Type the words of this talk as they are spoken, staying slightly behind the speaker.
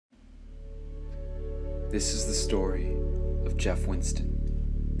This is the story of Jeff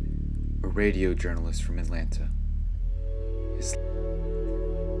Winston, a radio journalist from Atlanta.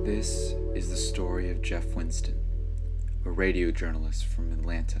 This is the story of Jeff Winston, a radio journalist from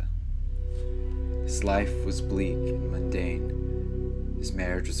Atlanta. His life was bleak and mundane. His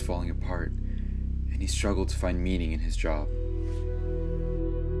marriage was falling apart, and he struggled to find meaning in his job.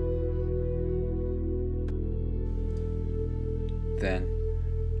 Then,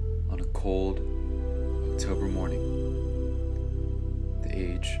 on a cold October morning, the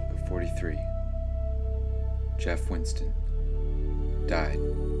age of 43, Jeff Winston died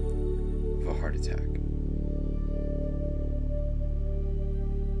of a heart attack.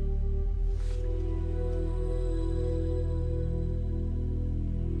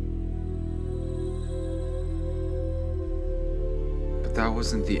 But that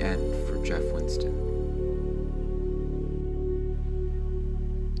wasn't the end for Jeff Winston.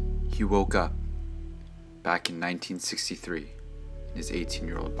 He woke up back in 1963 in his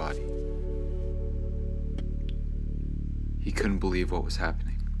 18-year-old body. He couldn't believe what was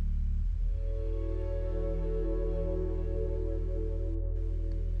happening.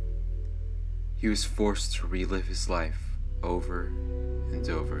 He was forced to relive his life over and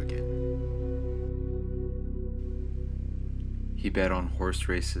over again. He bet on horse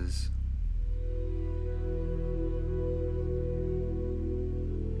races,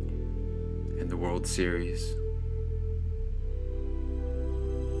 and the World Series,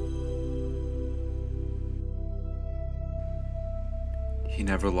 he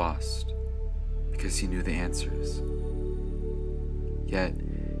never lost because he knew the answers. Yet,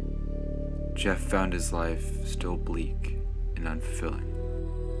 Jeff found his life still bleak and unfulfilling.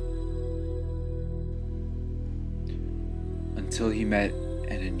 Until he met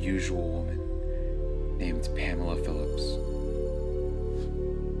an unusual woman named Pamela Phillips.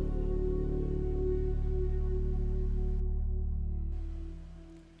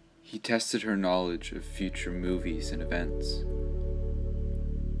 He tested her knowledge of future movies and events.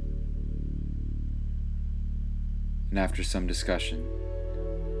 And after some discussion,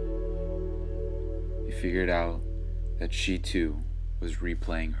 he figured out that she too was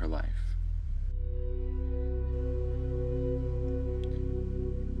replaying her life.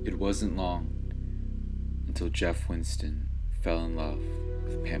 It wasn't long until Jeff Winston fell in love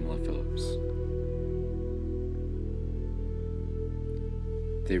with Pamela Phillips.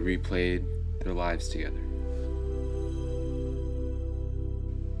 They replayed their lives together.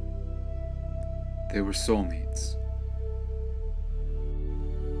 They were soulmates.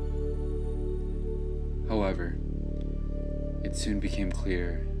 However, it soon became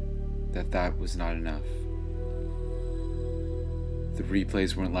clear that that was not enough. The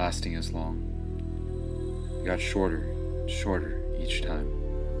replays weren't lasting as long. They got shorter and shorter each time.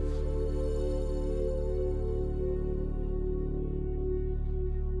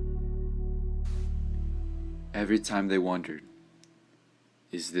 Every time they wondered,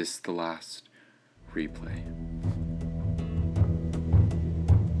 is this the last replay?